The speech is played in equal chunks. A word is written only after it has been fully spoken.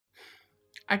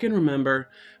I can remember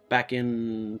back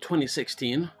in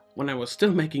 2016 when I was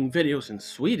still making videos in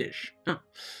Swedish.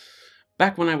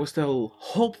 Back when I was still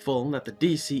hopeful that the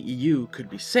DCEU could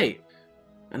be saved.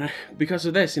 And because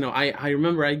of this, I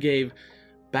remember I gave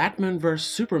Batman vs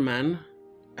Superman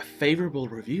a favorable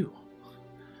review.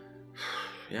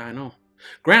 Yeah, I know.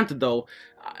 Granted though,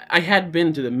 I had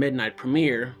been to the midnight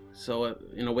premiere, so,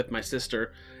 with my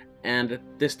sister, and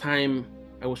at this time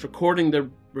I was recording the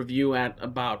review at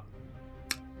about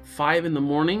 5 in the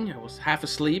morning. I was half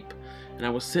asleep, and I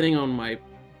was sitting on my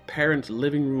parents'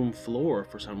 living room floor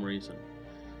for some reason.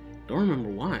 Don't remember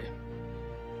why.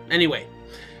 Anyway,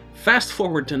 fast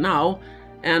forward to now,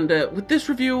 and with this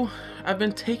review, I've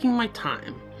been taking my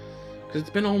time, because it's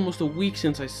been almost a week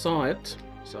since I saw it,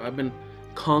 so I've been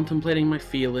contemplating my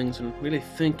feelings and really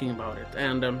thinking about it,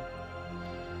 and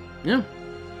yeah,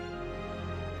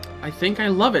 I think I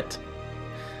love it.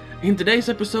 In today's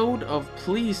episode of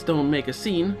Please Don't Make a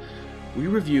Scene, we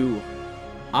review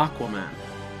Aquaman.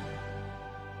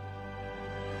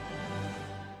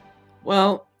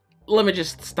 Well, let me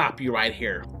just stop you right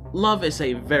here. Love is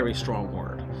a very strong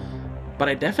word, but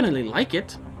I definitely like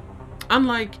it.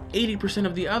 Unlike 80%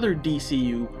 of the other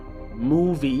DCU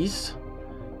movies,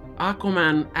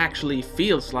 Aquaman actually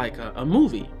feels like a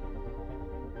movie.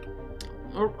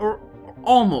 Or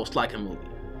almost like a movie.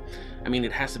 I mean,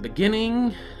 it has a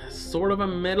beginning, sort of a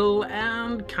middle,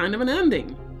 and kind of an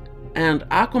ending. And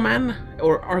Aquaman,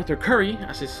 or Arthur Curry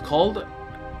as he's called,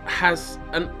 has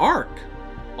an arc,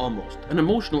 almost. An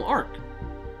emotional arc.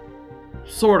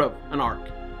 Sort of an arc.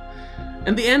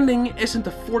 And the ending isn't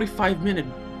a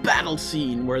 45-minute battle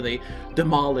scene where they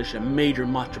demolish a major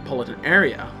metropolitan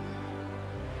area.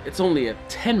 It's only a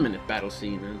 10-minute battle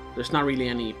scene, and there's not really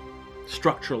any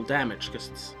structural damage because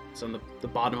it's on the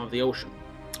bottom of the ocean.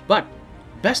 But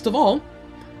best of all,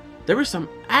 there is some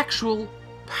actual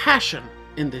passion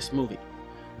in this movie.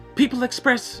 People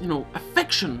express,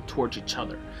 affection towards each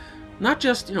other. Not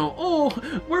just, oh,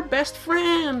 we're best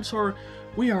friends, or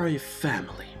we are a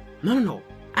family. No.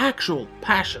 Actual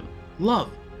passion,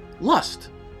 love, lust.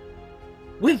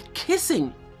 With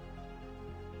kissing.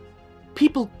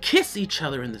 People kiss each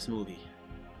other in this movie.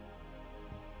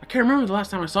 I can't remember the last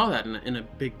time I saw that in a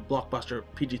big blockbuster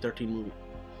PG-13 movie.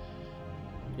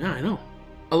 Yeah, I know.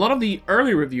 A lot of the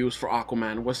early reviews for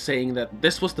Aquaman was saying that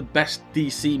this was the best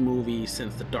DC movie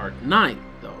since The Dark Knight,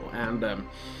 though, and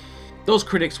those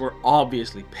critics were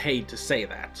obviously paid to say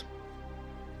that.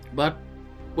 But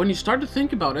when you start to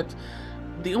think about it,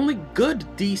 the only good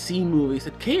DC movies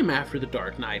that came after The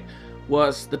Dark Knight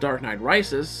was The Dark Knight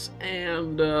Rises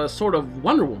and sort of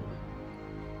Wonder Woman.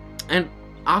 And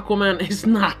Aquaman is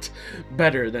not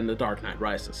better than The Dark Knight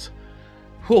Rises.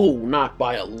 Oh, not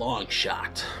by a long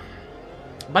shot.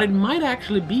 But it might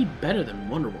actually be better than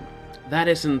Wonder Woman. That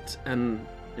isn't an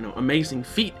amazing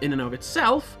feat in and of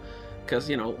itself, because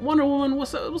Wonder Woman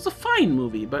was a fine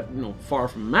movie, but far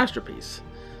from a masterpiece.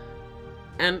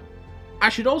 And I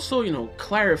should also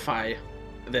clarify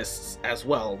this as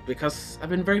well, because I've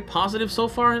been very positive so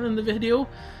far in the video.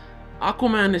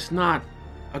 Aquaman is not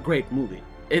a great movie.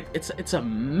 It's a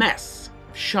mess.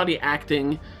 Shoddy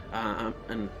acting,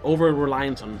 and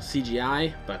over-reliance on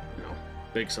CGI, but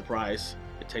big surprise,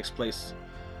 it takes place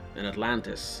in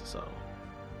Atlantis, so...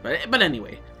 But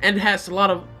anyway, and it has a lot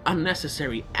of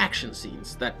unnecessary action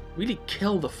scenes that really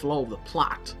kill the flow of the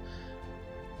plot.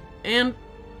 And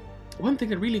one thing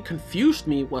that really confused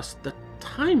me was the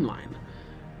timeline.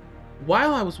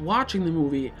 While I was watching the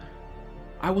movie,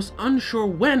 I was unsure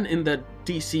when in the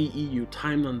DCEU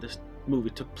timeline this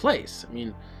movie took place. I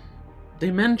mean,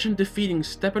 they mentioned defeating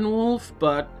Steppenwolf,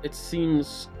 but it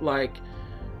seems like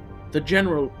the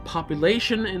general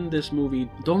population in this movie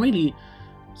don't really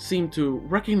seem to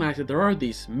recognize that there are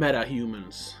these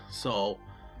meta-humans. So,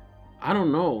 I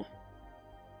don't know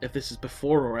if this is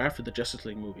before or after the Justice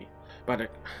League movie.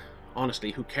 But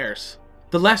honestly, who cares?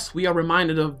 The less we are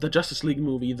reminded of the Justice League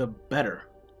movie, the better.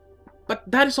 But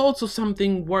that is also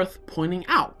something worth pointing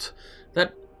out,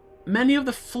 that many of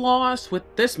the flaws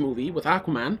with this movie, with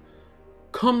Aquaman,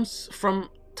 comes from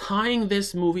tying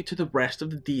this movie to the rest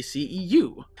of the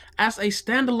DCEU. As a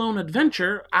standalone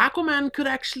adventure, Aquaman could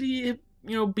actually,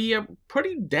 be a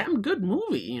pretty damn good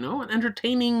movie, an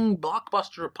entertaining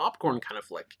blockbuster popcorn kind of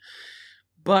flick.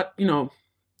 But,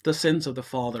 the sins of the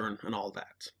father and all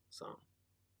that. So,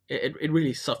 it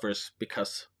really suffers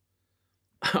because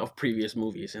of previous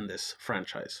movies in this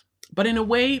franchise. But in a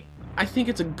way, I think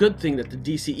it's a good thing that the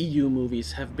DCEU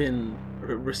movies have been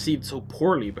received so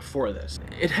poorly before this.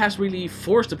 It has really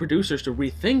forced the producers to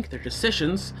rethink their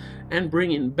decisions and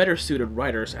bring in better suited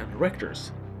writers and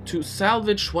directors. To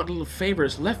salvage what little favor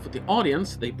is left with the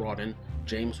audience, they brought in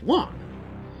James Wan.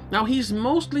 Now, he's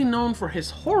mostly known for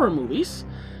his horror movies,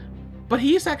 but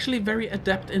he is actually very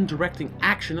adept in directing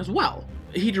action as well.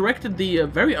 He directed the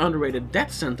very underrated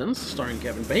Death Sentence, starring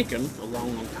Kevin Bacon, a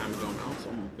long, long time ago now.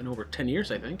 It's been over 10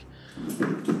 years, I think.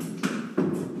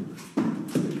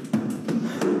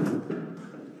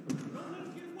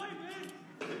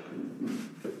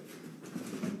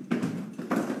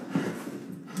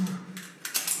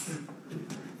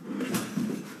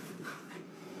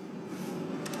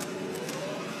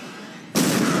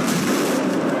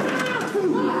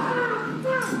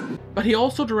 But he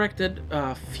also directed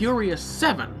Furious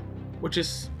 7, which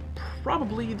is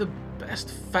probably the best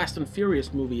Fast and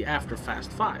Furious movie after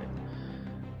Fast 5.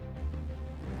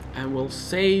 And we'll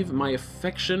save my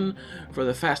affection for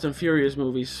the Fast and Furious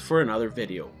movies for another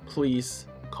video. Please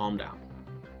calm down.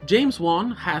 James Wan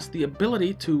has the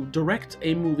ability to direct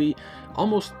a movie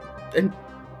almost and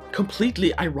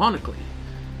completely ironically,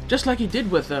 just like he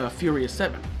did with Furious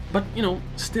 7, but, you know,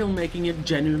 still making it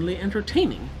genuinely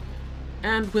entertaining.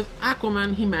 And with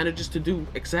Aquaman, he manages to do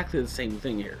exactly the same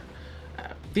thing here.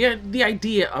 The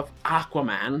idea of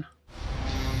Aquaman...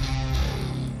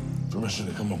 Permission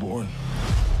to come aboard?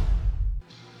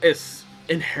 ...is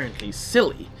inherently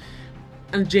silly.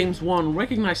 And James Wan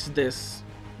recognizes this,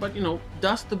 but, you know,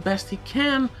 does the best he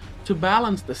can to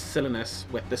balance the silliness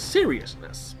with the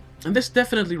seriousness. And this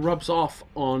definitely rubs off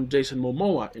on Jason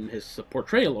Momoa in his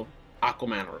portrayal of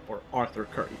Aquaman, or Arthur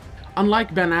Curry.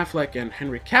 Unlike Ben Affleck and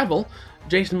Henry Cavill,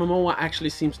 Jason Momoa actually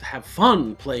seems to have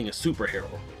fun playing a superhero.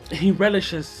 He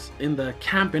relishes in the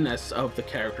campiness of the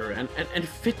character and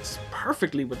fits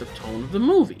perfectly with the tone of the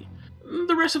movie.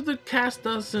 The rest of the cast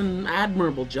does an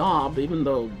admirable job, even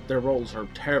though their roles are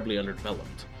terribly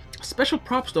underdeveloped. Special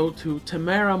props though to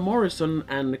Tamara Morrison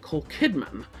and Nicole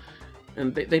Kidman.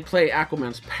 And they play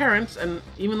Aquaman's parents, and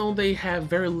even though they have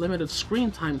very limited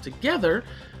screen time together,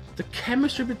 the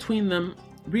chemistry between them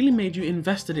really made you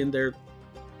invested in their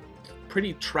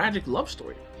pretty tragic love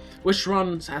story, which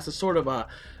runs as a sort of a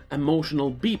emotional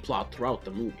B-plot throughout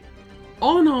the movie.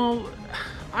 All in all,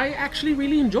 I actually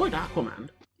really enjoyed Aquaman.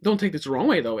 Don't take this the wrong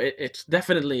way though, it's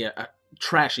definitely a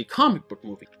trashy comic book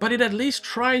movie, but it at least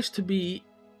tries to be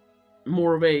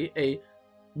more of a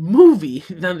movie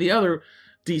than the other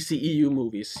DCEU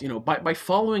movies, you know, by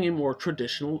following a more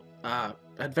traditional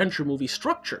adventure movie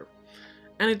structure.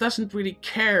 And it doesn't really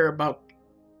care about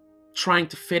trying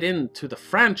to fit into the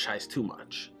franchise too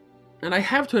much. And I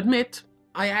have to admit,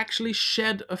 I actually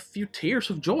shed a few tears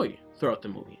of joy throughout the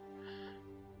movie.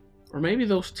 Or maybe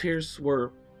those tears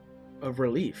were of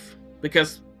relief,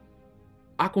 because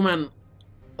Aquaman,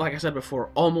 like I said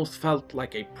before, almost felt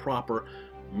like a proper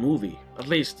movie, at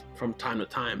least from time to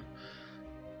time.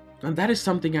 And that is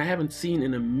something I haven't seen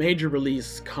in a major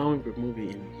release comic book movie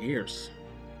in years.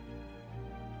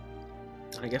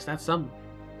 I guess that's something.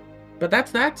 But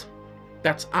that's that.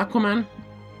 That's Aquaman.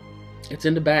 It's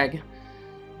in the bag.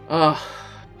 But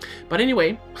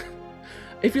anyway,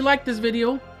 if you liked this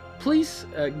video, please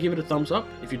give it a thumbs up.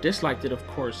 If you disliked it, of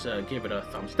course, give it a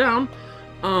thumbs down.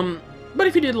 But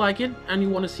if you did like it and you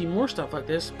want to see more stuff like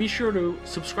this, be sure to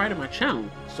subscribe to my channel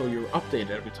so you're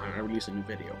updated every time I release a new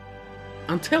video.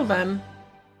 Until then,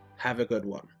 have a good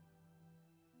one.